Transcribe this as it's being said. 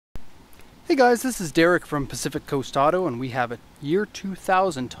Hey guys, this is Derek from Pacific Coast Auto, and we have a year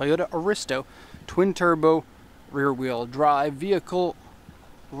 2000 Toyota Aristo twin turbo rear wheel drive vehicle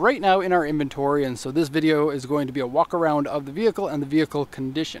right now in our inventory. And so this video is going to be a walk around of the vehicle and the vehicle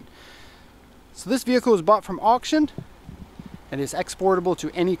condition. So this vehicle was bought from auction and is exportable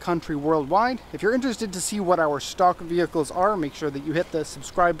to any country worldwide. If you're interested to see what our stock vehicles are, make sure that you hit the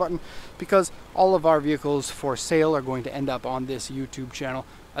subscribe button, because all of our vehicles for sale are going to end up on this YouTube channel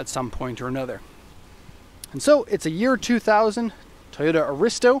at some point or another. And so it's a year 2000 Toyota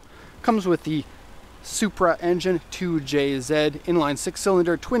Aristo. Comes with the Supra engine, 2JZ, inline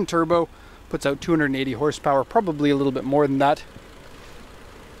 6-cylinder, twin turbo, puts out 280 horsepower, probably a little bit more than that.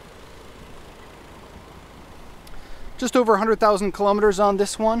 Just over 100,000 kilometers on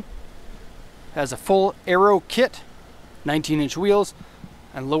this one. Has a full aero kit, 19-inch wheels,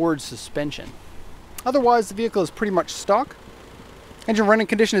 and lowered suspension. Otherwise, the vehicle is pretty much stock. Engine running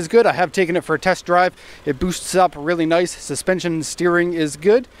condition is good. I have taken it for a test drive. It boosts up really nice. Suspension and steering is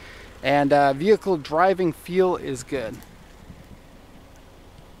good. And vehicle driving feel is good.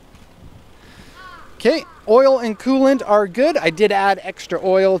 Okay, oil and coolant are good. I did add extra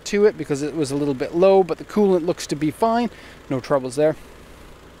oil to it because it was a little bit low, but the coolant looks to be fine. No troubles there.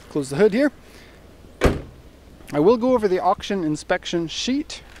 Close the hood here. I will go over the auction inspection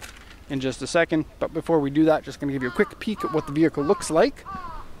sheet in just a second, but before we do that, just going to give you a quick peek at what the vehicle looks like.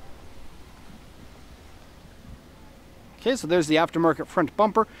 Okay, so there's the aftermarket front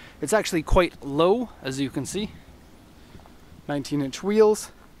bumper. It's actually quite low, as you can see. 19-inch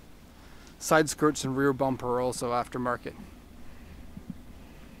wheels. Side skirts and rear bumper are also aftermarket.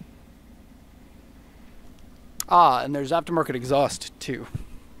 And there's aftermarket exhaust too.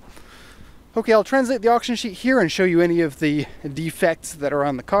 Okay, I'll translate the auction sheet here and show you any of the defects that are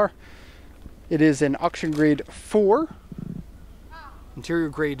on the car. It is an auction grade 4, interior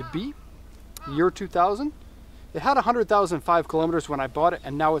grade B, year 2000. It had 100,005 kilometers when I bought it,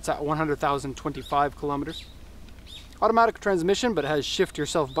 and now it's at 100,025 kilometers. Automatic transmission, but it has shift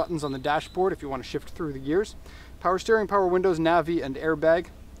yourself buttons on the dashboard if you want to shift through the gears. Power steering, power windows, Navi, and airbag.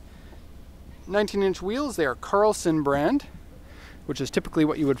 19-inch wheels, they are Carlson brand, which is typically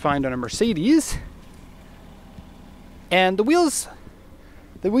what you would find on a Mercedes. And the wheels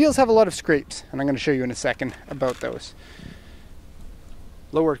have a lot of scrapes, and I'm going to show you in a second about those.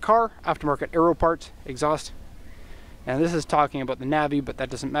 Lowered car, aftermarket aero parts, exhaust. And this is talking about the Navi, but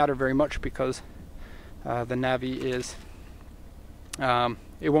that doesn't matter very much because the Navi is,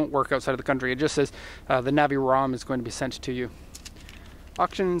 it won't work outside of the country. It just says the Navi ROM is going to be sent to you.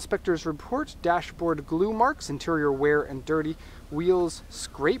 Auction inspector's report, dashboard glue marks, interior wear and dirty, wheels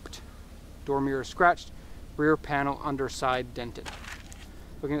scraped, door mirror scratched, rear panel underside dented.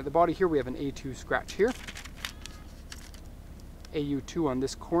 Looking at the body here, we have an A2 scratch here. AU2 on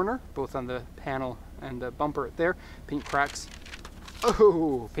this corner, both on the panel and the bumper there. Paint cracks.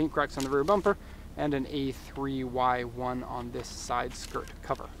 Oh, paint cracks on the rear bumper. And an A3Y1 on this side skirt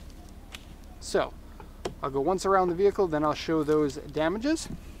cover. So, I'll go once around the vehicle, then I'll show those damages.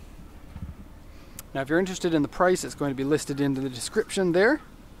 Now, if you're interested in the price, it's going to be listed in the description there.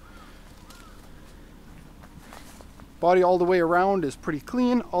 Body all the way around is pretty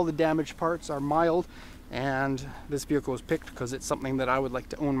clean. All the damaged parts are mild, and this vehicle was picked because it's something that I would like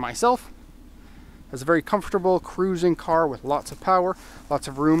to own myself. It's a very comfortable cruising car with lots of power, lots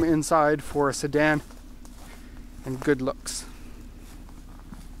of room inside for a sedan, and good looks.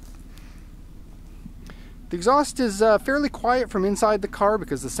 The exhaust is fairly quiet from inside the car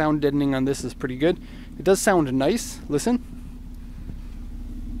because the sound deadening on this is pretty good. It does sound nice. Listen.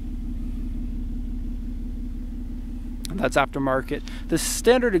 That's aftermarket. The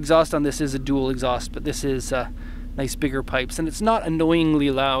standard exhaust on this is a dual exhaust, but this is nice bigger pipes, and it's not annoyingly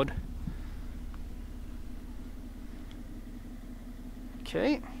loud.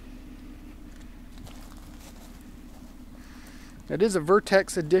 Okay. It is a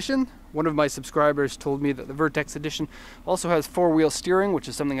Vertex edition. One of my subscribers told me that the Vertex edition also has four-wheel steering, which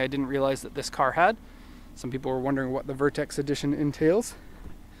is something I didn't realize that this car had. Some people were wondering what the Vertex edition entails.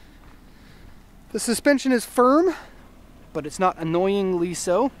 The suspension is firm, but it's not annoyingly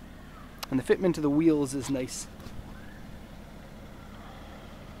so. And the fitment of the wheels is nice.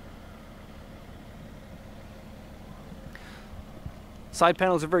 Side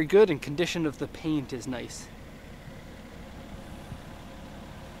panels are very good, and condition of the paint is nice.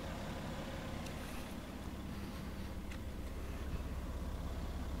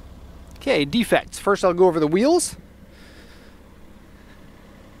 Okay, defects. First I'll go over the wheels.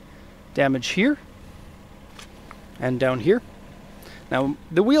 Damage here and down here. Now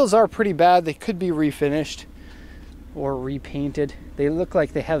the wheels are pretty bad. They could be refinished. or repainted. They look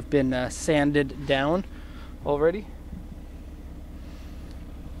like they have been sanded down already.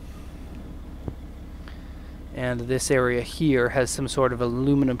 And this area here has some sort of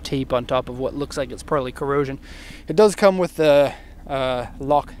aluminum tape on top of what looks like it's partly corrosion. It does come with the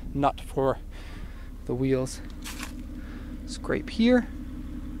lock nut for the wheels. Scrape here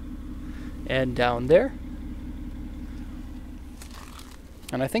and down there.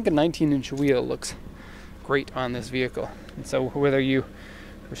 And I think a 19-inch wheel looks great on this vehicle. And so whether you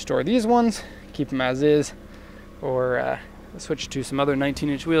restore these ones, keep them as is, or switch to some other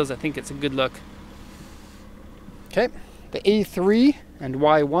 19-inch wheels, I think it's a good look. Okay, the A3 and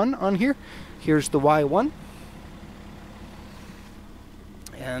Y1 on here. Here's the Y1.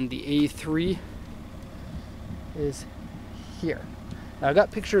 And the A3 is here. Now I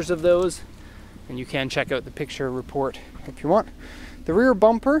got pictures of those, and you can check out the picture report if you want. The rear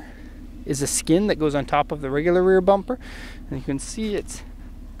bumper is a skin that goes on top of the regular rear bumper, and you can see it's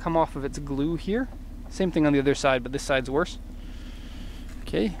come off of its glue here. Same thing on the other side, but this side's worse.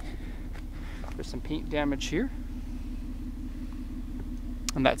 Okay, there's some paint damage here.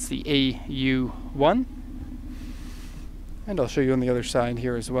 And that's the AU1. And I'll show you on the other side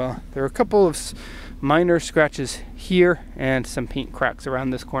here as well. There are a couple of minor scratches here and some paint cracks around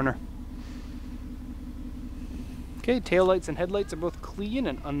this corner. Okay, taillights and headlights are both clean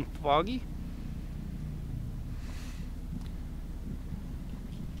and unfoggy.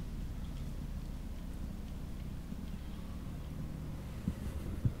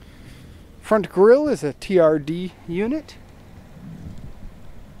 Front grille is a TRD unit.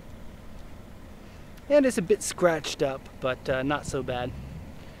 And it's a bit scratched up, but not so bad.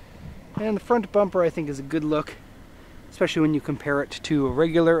 And the front bumper I think is a good look, especially when you compare it to a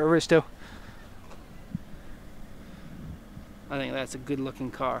regular Aristo. I think that's a good looking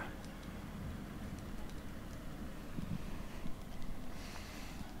car.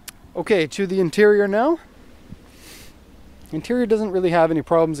 Okay, to the interior now. Interior doesn't really have any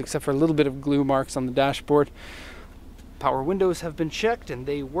problems except for a little bit of glue marks on the dashboard. Power windows have been checked and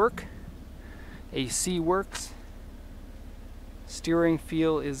they work. AC works. Steering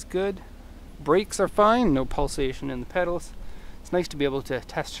feel is good. Brakes are fine, no pulsation in the pedals. It's nice to be able to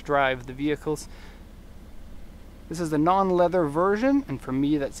test drive the vehicles. This is the non-leather version, and for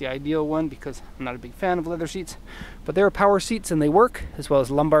me that's the ideal one because I'm not a big fan of leather seats. But there are power seats and they work, as well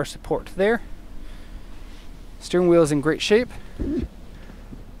as lumbar support there. Steering wheel is in great shape.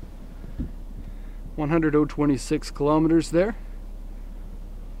 126 kilometers there.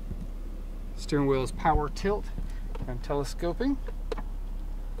 Steering wheel is power tilt and telescoping.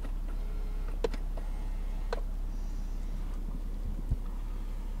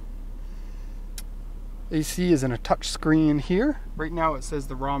 AC is in a touch screen here. Right now it says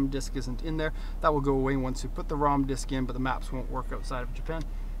the ROM disc isn't in there. That will go away once you put the ROM disc in, but the maps won't work outside of Japan.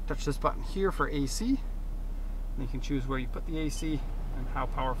 Touch this button here for AC. And you can choose where you put the AC and how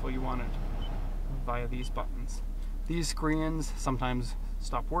powerful you want it via these buttons. These screens sometimes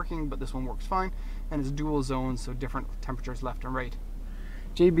stop working, but this one works fine, and it's dual zone, so different temperatures left and right.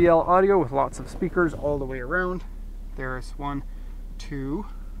 JBL audio with lots of speakers all the way around. There's 1, 2,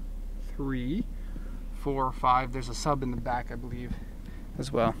 3, 4, 5. There's a sub in the back, I believe,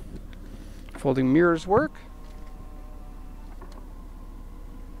 as well. Folding mirrors work.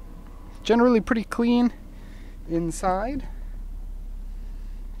 Generally pretty clean inside.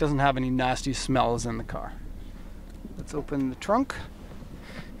 Doesn't have any nasty smells in the car. Let's open the trunk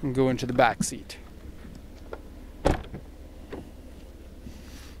and go into the back seat.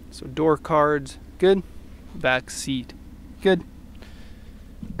 So door cards, good. Back seat, good.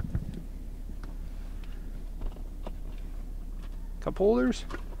 Cup holders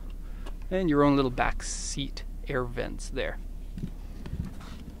and your own little back seat air vents there.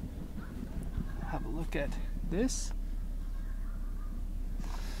 Have a look at this.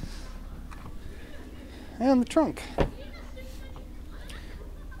 And the trunk.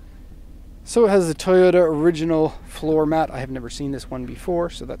 So it has the Toyota original floor mat. I have never seen this one before,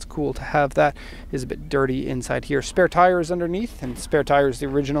 so that's cool to have that. It is a bit dirty inside here. Spare tires underneath, and spare tire is the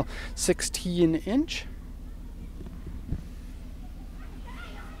original 16-inch.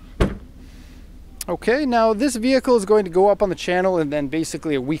 Okay, now this vehicle is going to go up on the channel, and then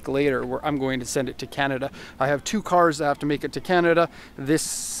basically a week later where I'm going to send it to Canada. I have 2 cars that have to make it to Canada.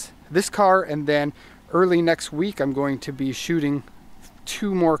 This car, and then early next week I'm going to be shooting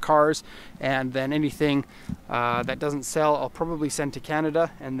 2 more cars, and then anything that doesn't sell I'll probably send to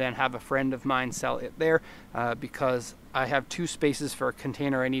Canada and then have a friend of mine sell it there, because I have 2 spaces for a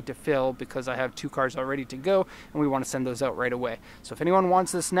container I need to fill because I have 2 cars all ready to go and we want to send those out right away. So if anyone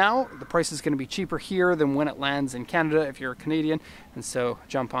wants this now, the price is going to be cheaper here than when it lands in Canada if you're a Canadian, and so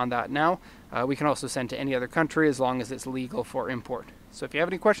jump on that now. We can also send to any other country as long as it's legal for import. So if you have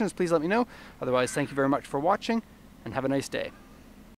any questions, please let me know. Otherwise, thank you very much for watching and have a nice day.